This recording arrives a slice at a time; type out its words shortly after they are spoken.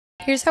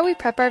Here's how we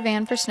prep our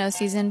van for snow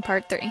season,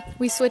 part 3.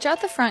 We switch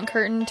out the front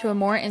curtain to a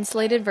more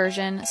insulated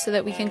version so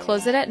that we can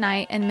close it at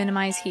night and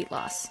minimize heat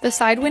loss. The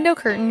side window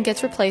curtain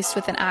gets replaced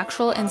with an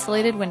actual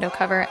insulated window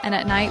cover, and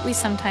at night we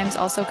sometimes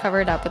also cover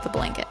it up with a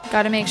blanket.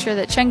 Gotta make sure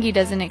that Chungi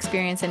doesn't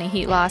experience any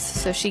heat loss,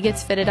 so she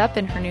gets fitted up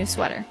in her new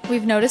sweater.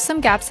 We've noticed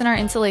some gaps in our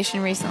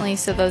insulation recently,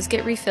 so those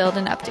get refilled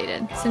and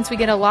updated. Since we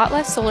get a lot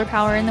less solar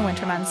power in the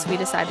winter months, we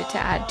decided to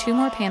add 2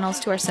 more panels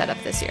to our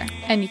setup this year.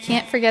 And you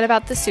can't forget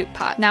about the soup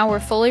pot. Now we're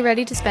fully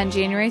ready to spend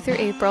January through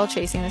April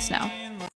chasing the snow.